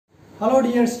Hello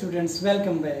dear students,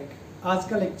 welcome back. आज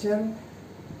का lecture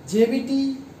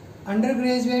JBT, under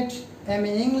graduate,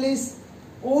 MA English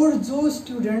और जो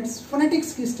स्टूडेंट्स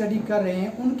फोनेटिक्स की स्टडी कर रहे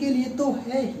हैं उनके लिए तो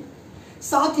है ही,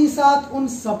 साथ ही साथ उन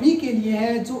सभी के लिए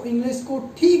है जो इंग्लिश को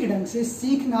ठीक ढंग से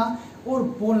सीखना और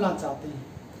बोलना चाहते हैं।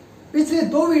 पिछले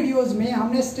दो वीडियोस में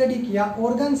हमने स्टडी किया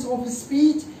organs of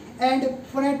speech and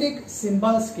phonetic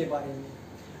symbols के बारे में।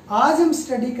 आज हम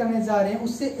स्टडी करने जा रहे हैं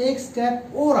उससे एक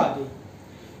स्टेप और आगे,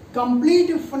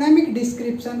 complete phonemic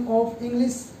description of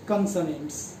English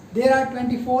consonants. There are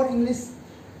 24 English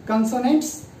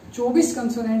consonants, 24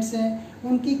 consonants हैं,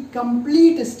 उनकी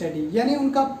complete study यानी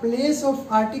उनका place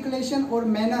of articulation और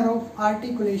manner of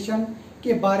articulation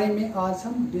के बारे में आज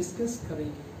हम डिस्कस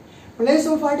करेंगे। प्लेस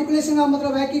ऑफ आर्टिकुलेशन का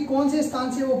मतलब है कि कौन से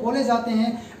स्थान से वो बोले जाते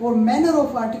हैं, और मैनर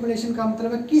ऑफ आर्टिकुलेशन का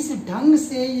मतलब है किस ढंग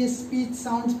से ये स्पीच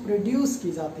साउंड्स प्रोड्यूस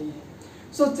की जाती हैं।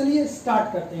 सो चलिए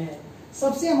स्टार्ट करते हैं।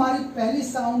 सबसे हमारी पहली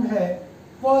साउंड है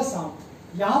प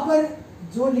साउंड। यहाँ पर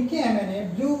जो लिखे हैं मैंने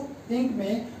ब्लू इंक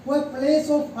में वो है प्लेस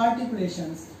ऑफ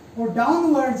आर्टिकुलेशंस और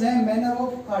डाउनवर्ड्स है manner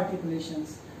of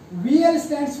articulations. VL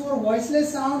stands for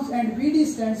voiceless sounds and VD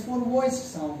stands for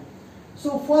voiced sound.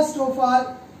 So first of all,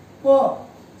 p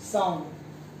sound.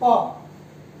 P.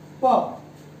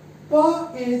 P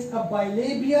is a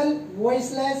bilabial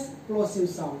voiceless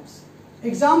plosive sounds.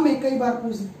 Exam में कई बार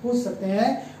पूछ सकते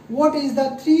हैं what is the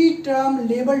three term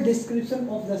label description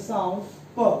of the sound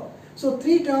p. So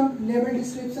three term label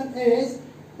description is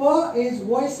p is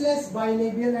voiceless,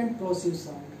 bilabial and plosive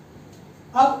sound.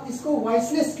 अब इसको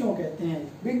voiceless क्यों कहते हैं?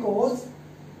 Because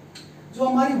जो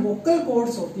हमारी vocal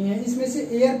cords होती हैं इसमें से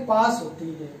air pass होती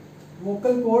है।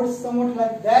 vocal cords somewhat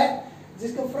like that,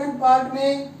 जिसके front part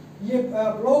में ये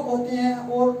ब्लॉक होते हैं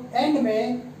और एंड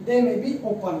में दे में भी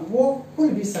ओपन, वो खुल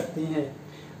भी सकते हैं।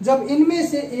 जब इनमें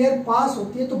से एयर पास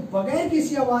होती है तो बगैर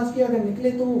किसी आवाज के अगर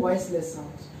निकले तो वो वॉइसलेस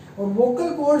साउंड, और वोकल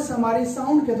कॉर्ड्स हमारी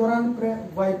साउंड के दौरान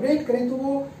वाइब्रेट करें तो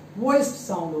वो वॉइस्ड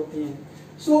साउंड होती हैं।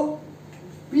 सो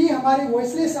पी हमारी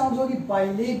वॉइसलेस साउंड होगी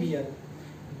बाइलेबियल।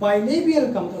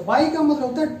 बाइलेबियल का मतलब, बाई का मतलब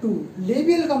होता है टू,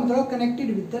 लेबियल का मतलब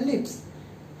कनेक्टेड विद द लिप्स,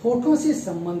 होठों से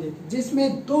संबंधित,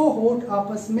 जिसमें दो होठ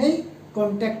आपस में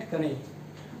कॉन्टेक्ट करें।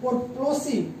 और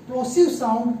प्लोसिव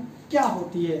साउंड क्या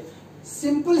होती है?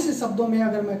 सिंपल से शब्दों में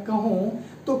अगर मैं कहूं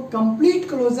तो complete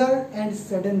closer and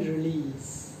sudden release,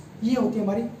 ये होती है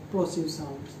हमारी प्लोसिव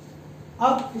साउंड।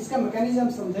 अब इसका मैकेनिज्म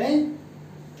समझें।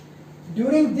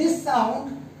 During this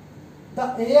sound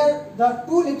the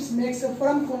two lips makes a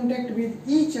firm contact with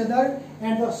each other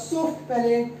and the soft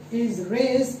palate is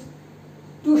raised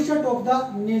to shut off the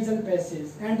nasal passage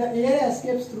and the air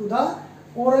escapes through the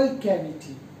oral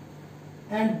cavity.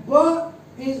 And b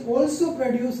is also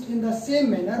produced in the same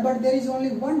manner, but there is only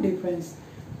one difference.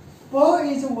 P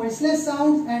is a voiceless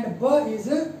sound and b is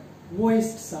a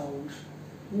voiced sound.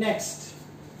 Next,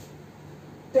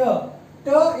 t. T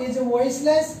is a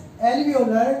voiceless,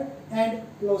 alveolar and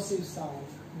plosive sound.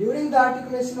 During the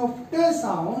articulation of t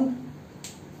sound,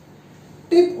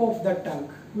 tip of the tongue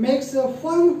makes a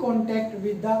firm contact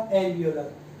with the alveolar.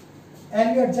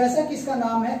 Alveolar जैसा कि इसका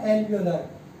नाम है alveolar,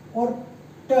 और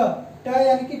t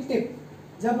यानी कि tip,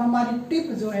 जब हमारी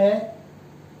टिप जो है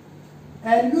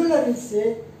एल्वियोलर से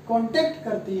कांटेक्ट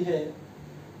करती है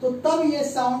तो तब ये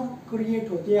साउंड क्रिएट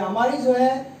होती है। हमारी जो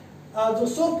है जो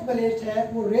सॉफ्ट पैलेट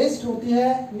है वो रेस्ट होती है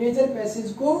नेजल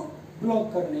पैसेज को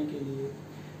ब्लॉक करने के लिए।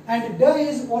 एंड ड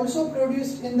is also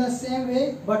produced in the same way,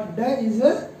 but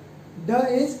ड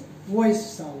इज वॉइस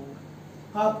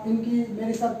साउंड। आप इनकी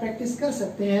मेरे साथ प्रैक्टिस कर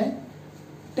सकते हैं।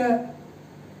 ट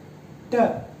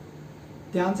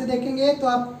ध्यान से देखेंगे तो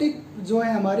आप टिप जो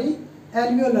है हमारी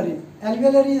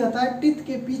एल्वियोलरीज होता है, टिथ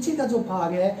के पीछे का जो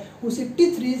भाग है उसे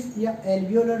टिथ रीज या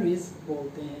एल्वियोलरीज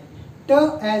बोलते हैं। ट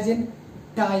एज इन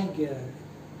टाइगर,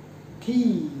 थी।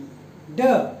 ड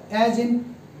as in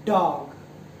dog,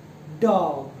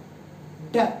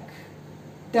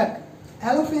 duck.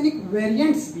 एलोफेनिक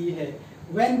variants भी है।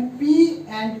 When P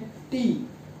and T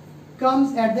comes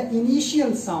at the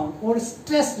initial sound or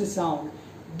stressed sound,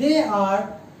 they are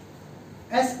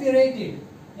aspirated,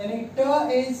 यानी t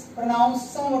is pronounced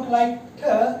somewhat like t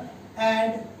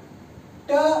and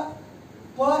p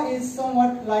is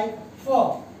somewhat like f,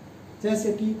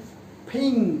 जैसे कि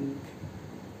pink,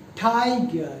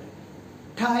 tiger।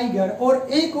 और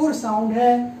एक और sound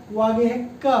है वो आगे है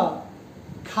क,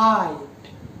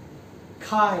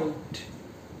 kite।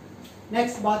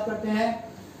 नेक्स्ट बात करते हैं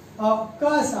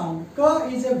क साउंड। क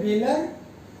is a velar,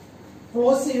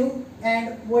 plosive and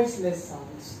voiceless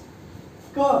sounds.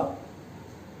 K.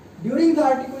 During the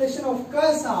articulation of K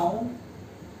sound,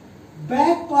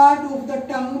 back part of the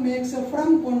tongue makes a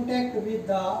firm contact with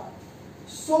the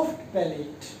soft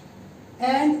palate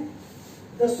and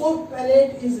the soft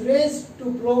palate is raised to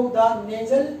block the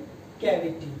nasal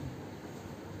cavity.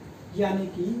 यानी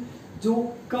कि जो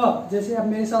क, जैसे आप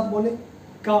मेरे साथ बोले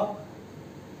क,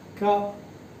 क,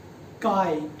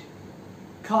 kite,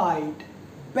 kite,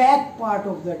 back part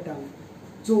of the tongue.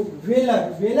 जो वेलर,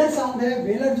 वेलर साउंड है,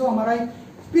 वेलर जो हमारा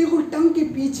बिल्कुल टंग के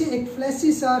पीछे एक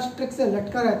फ्लैशी सा स्ट्रक्चर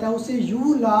लटका रहता है, उसे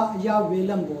यूला या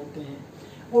वेलम बोलते हैं.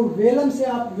 और वेलम से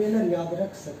आप वेलर याद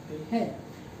रख सकते हैं.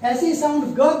 ऐसी साउंड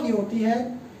ग की होती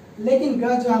है, लेकिन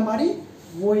ग जो हमारी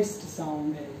वॉइस्ड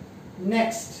साउंड है.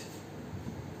 नेक्स्ट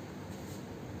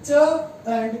च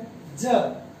एंड ज,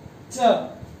 च,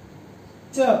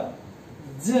 च,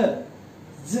 ज,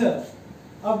 ज.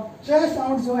 अब च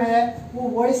साउंड जो है वो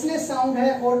वॉइसलेस साउंड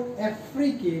है और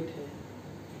एफ्रिकेट है.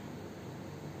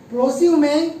 प्लोसिव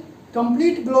में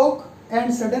complete block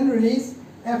and sudden release.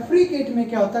 एफ्रिकेट में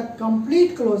क्या होता है?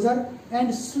 Complete closer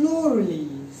and slow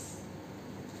release.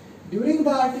 During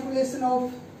the articulation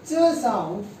of ch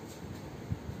sound,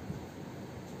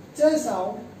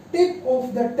 tip of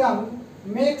the tongue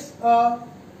makes a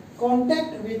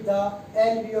contact with the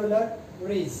alveolar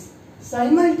ridge.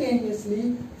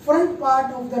 Simultaneously, front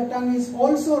part of the tongue is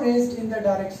also raised in the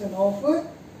direction of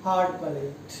hard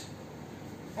palate.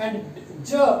 And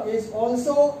j is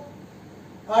also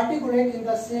articulate in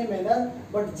the same manner,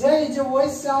 but j is a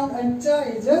voice sound and ch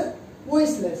is a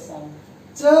voiceless sound.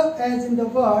 Ch as in the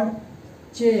word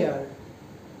chair,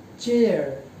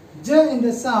 chair. J in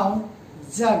the sound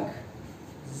jug,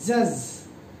 juzz,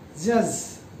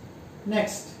 juzz.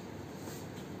 Next,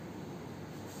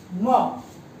 ma,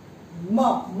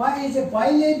 ma. Ma is a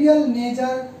bilabial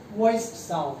nasal voiced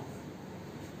sound.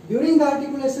 During the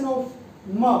articulation of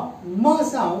ma, ma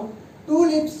sound, two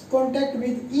lips contact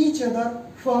with each other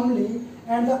firmly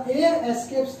and the air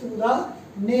escapes through the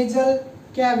nasal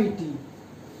cavity.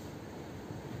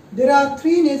 There are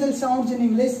three nasal sounds in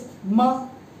English: ma,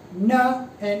 na,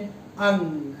 and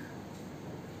ang.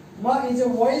 Ma is a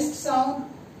voiced sound,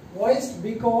 voiced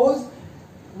because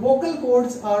vocal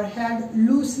cords are held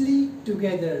loosely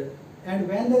together, and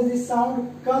when this sound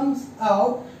comes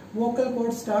out, vocal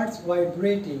cord starts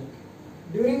vibrating.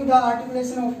 During the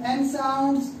articulation of n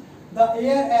sounds, the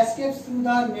air escapes through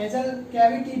the nasal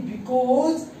cavity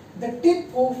because the tip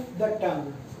of the tongue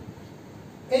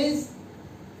is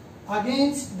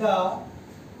against the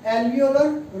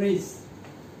alveolar ridge.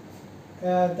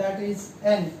 That is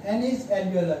n. N is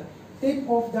alveolar. Tip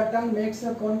of the tongue makes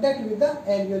a contact with the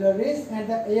alveolar ridge and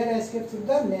the air escapes through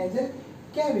the nasal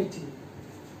cavity.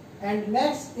 And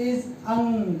next is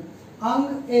ang.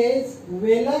 Ang is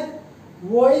velar,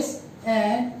 voice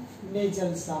and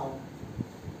nasal sound.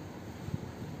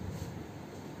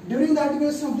 During the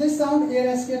articulation of this sound,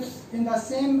 air escapes in the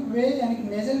same way, and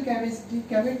nasal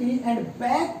cavity and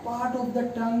back part of the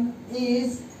tongue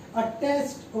is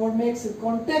attached or makes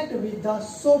contact with the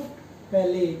soft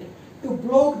palate to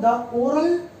block the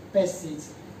oral passage.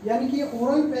 यानी कि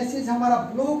oral passage हमारा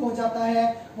block हो जाता है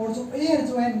और जो air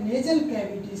जो है nasal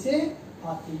cavity से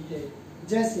आती है.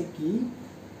 जैसे कि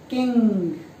king,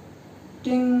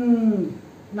 king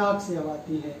नाक से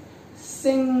आती है.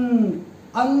 sing,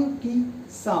 ang की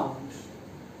sound.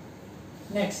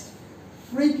 Next,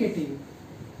 fricative.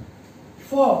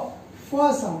 F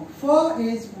sound. F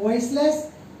is voiceless,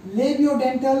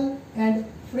 labiodental and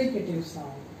fricative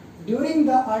sound. During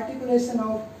the articulation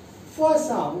of f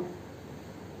sound,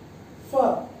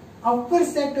 f, upper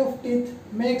set of teeth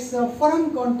makes a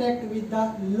firm contact with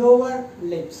the lower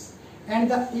lips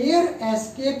and the air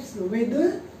escapes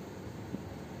with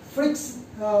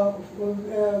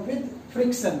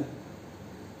friction.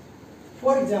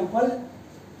 For example,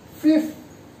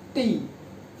 50,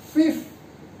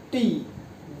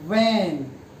 when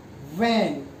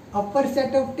upper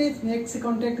set of teeth makes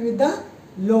contact with the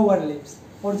lower lips.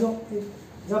 और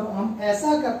जब हम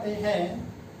ऐसा करते हैं,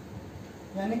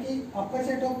 यानी कि अपर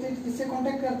set of teeth इससे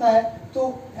contact करता है,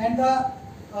 तो and the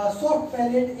soft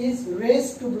palate is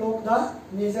raised to block the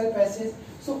nasal passage.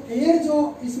 So air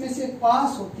जो इसमें से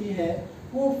पास होती है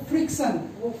वो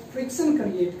फ्रिक्शन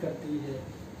क्रिएट करती है.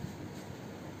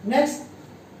 Next,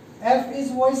 F is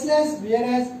voiceless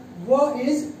whereas V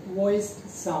is voiced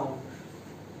sound.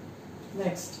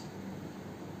 Next,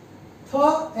 th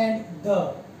and the.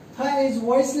 Th is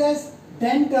voiceless,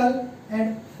 dental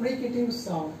and fricative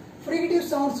sound. Fricative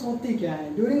sounds होती क्या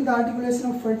है? During the articulation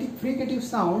of fricative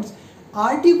sounds,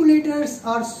 articulators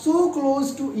are so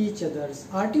close to each others.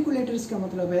 Articulators का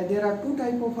मतलब है there are two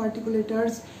type of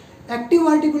articulators: active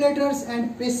articulators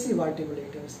and passive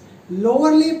articulators.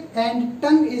 Lower lip and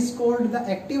tongue is called the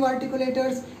active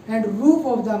articulators, and roof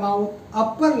of the mouth,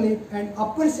 upper lip and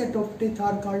upper set of teeth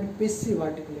are called passive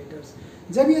articulators.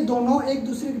 जब ये दोनों एक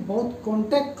दूसरे के बहुत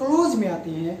contact close में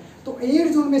आती हैं तो एयर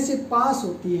जोन में से पास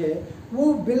होती है,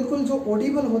 वो बिल्कुल जो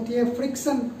ऑडिबल होती है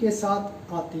फ्रिक्शन के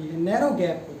साथ आती है, नैरो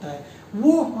गैप होता है,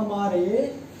 वो हमारे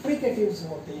फ्रिकेटिव्स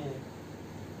होते हैं।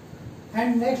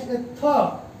 एंड नेक्स्ट थ,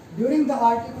 ड्यूरिंग द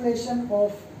आर्टिकुलेशन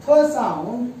ऑफ थ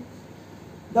sound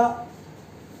the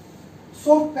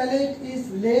soft palate is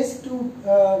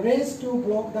raised to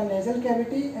block the nasal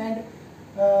cavity and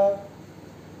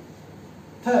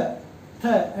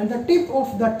and the tip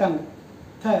of the tongue,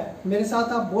 मेरे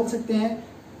साथ आप बोल सकते हैं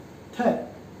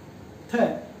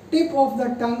tip of the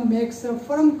tongue makes a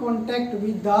firm contact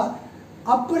with the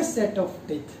upper set of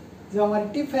teeth। जो हमारी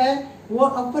tip है वो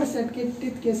अपर सेट के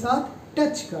टीथ के साथ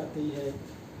टच करती है।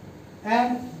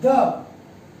 and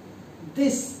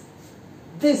this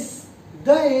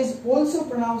the is also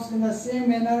pronounced in the same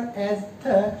manner as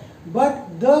the, but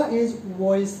the is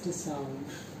voiced sound.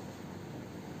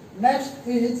 Next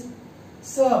is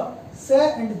s. S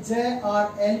and j are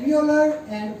alveolar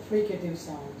and fricative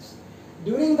sounds.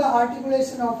 During the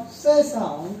articulation of s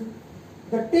sound,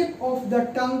 the tip of the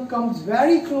tongue comes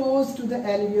very close to the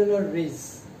alveolar ridge,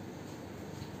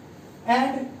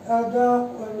 and the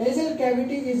nasal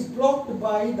cavity is blocked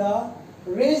by the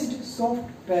raised soft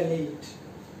palate.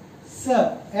 S,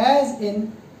 as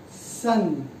in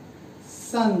sun,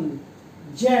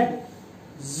 Z,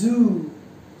 zoo,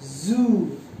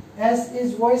 zoo. S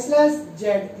is voiceless, Z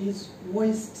is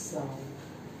voiced sound.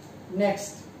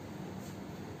 Next,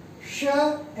 sh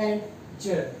and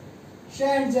j. Sh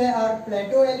and j are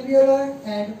plato-alveolar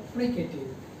and fricative.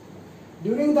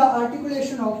 During the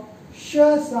articulation of sh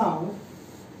sound,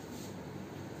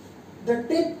 the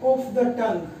tip of the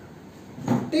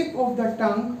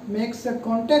tongue makes a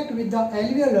contact with the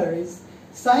alveolaris.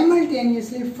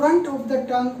 Simultaneously, front of the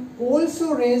tongue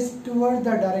also raised toward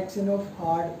the direction of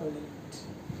hard palate.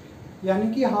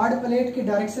 यानी कि hard plate के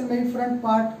direction में भी front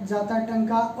part जाता है टंग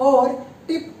का, और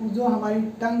tip जो हमारी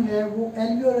टंग है वो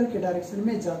एल्वियोलर के डायरेक्शन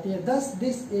में जाती है। Thus,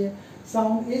 this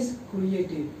sound is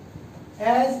created,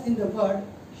 as in the word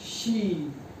she,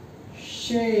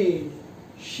 shade,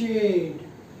 shade,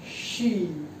 she,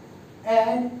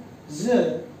 and z,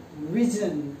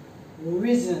 vision,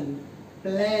 vision,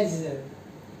 pleasure,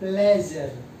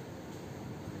 pleasure.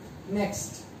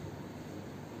 Next,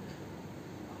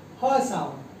 her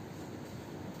sound.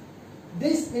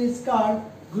 This is called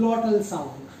glottal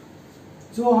sound.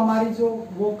 जो हमारी जो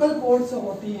वोकल कॉर्ड्स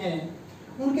होती हैं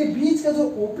उनके बीच का जो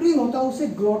ओपनिंग होता है उसे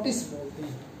ग्लोटिस बोलते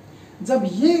हैं। जब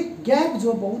ये गैप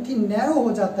जो बहुत ही नैरो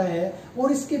हो जाता है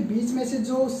और इसके बीच में से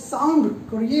जो साउंड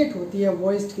क्रिएट होती है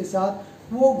वॉइस के साथ,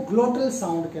 वो ग्लोटल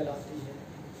साउंड कहलाती है।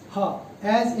 हाँ,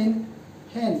 as in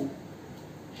hen,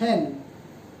 hen,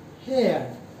 hair.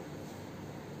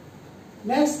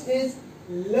 Next is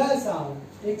ल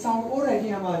साउंड। एक साउंड और रहेगी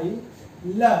हमारी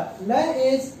ल। ल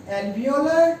is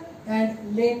alveolar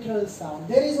and lateral sound.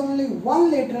 There is only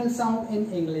one lateral sound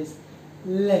in English.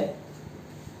 Le,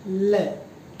 le.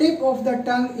 Tip of the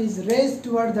tongue is raised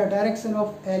toward the direction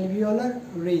of alveolar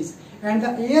ridge, and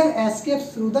the air escapes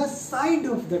through the side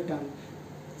of the tongue.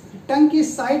 टंग की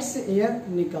side से air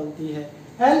निकलती है।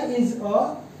 L is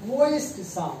a voiced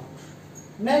sound.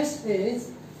 Next is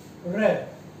R.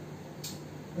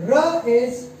 R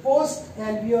is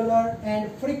post-alveolar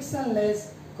and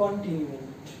frictionless continuant.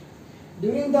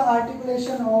 During the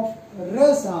articulation of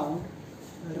R sound,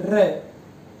 R,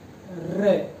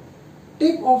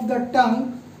 tip of the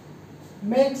tongue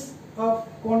makes a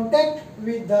contact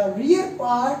with the rear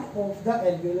part of the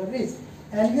alveolar ridge.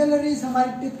 Alveolar ridge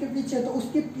हमारी teeth के पीछे, तो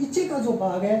उसके पीछे का जो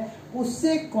भाग है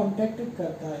उससे कांटेक्ट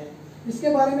करता है। इसके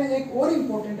बारे में एक और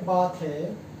इम्पोर्टेंट बात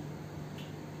है।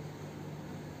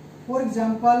 For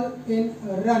example in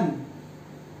run,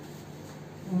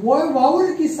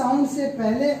 vowel की साउंड से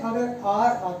पहले अगर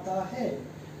आर आता है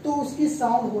तो उसकी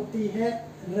साउंड होती है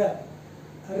र,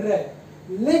 र।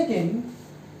 लेकिन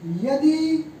यदि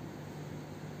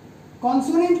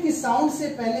कॉन्सोनेंट की साउंड से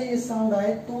पहले ये साउंड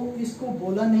आए तो इसको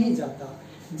बोला नहीं जाता।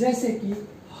 जैसे कि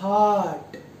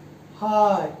हार्ट,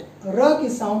 हार्ट, र की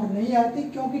साउंड नहीं आती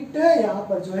क्योंकि ट यहाँ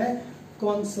पर जो है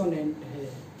कॉन्सोनेंट है।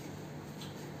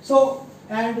 So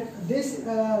and this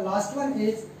last one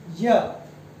is य,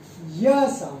 य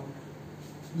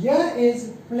साउंड। य is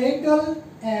प्लेटल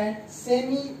and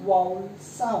semi vowel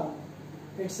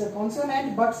sound. It's a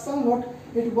consonant but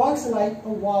somewhat it works like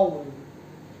a vowel.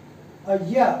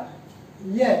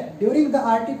 Yeah, during the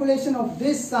articulation of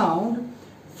this sound,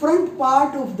 front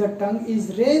part of the tongue is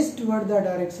raised toward the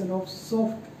direction of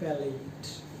soft palate.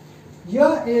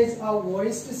 Yeah is a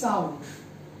voiced sound.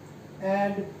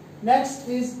 And next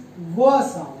is V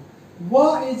sound.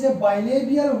 wa is a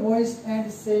bilabial voiced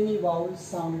and semi-vowel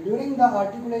sound. During the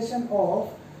articulation of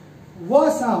wa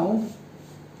sound,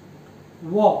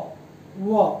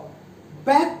 wa,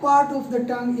 back part of the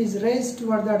tongue is raised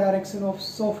toward the direction of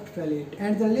soft palate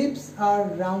and the lips are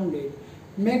rounded,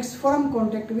 makes firm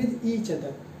contact with each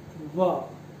other. Wa,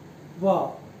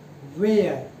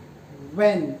 where,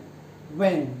 when.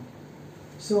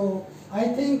 So I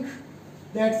think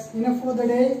that's enough for the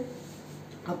day.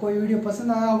 आपको ये video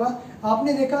पसंद आया होगा।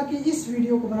 आपने देखा कि इस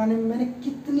video को बनाने में मैंने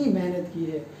कितनी मेहनत की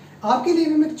है। आपके लिए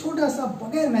भी मैं छोटा सा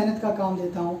बगैर मेहनत का काम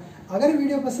देता हूँ। अगर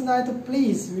वीडियो पसंद आए तो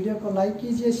प्लीज़ वीडियो को लाइक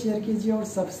कीजिए, शेयर कीजिए और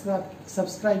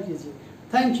सब्सक्राइब कीजिए।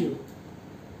 Thank you.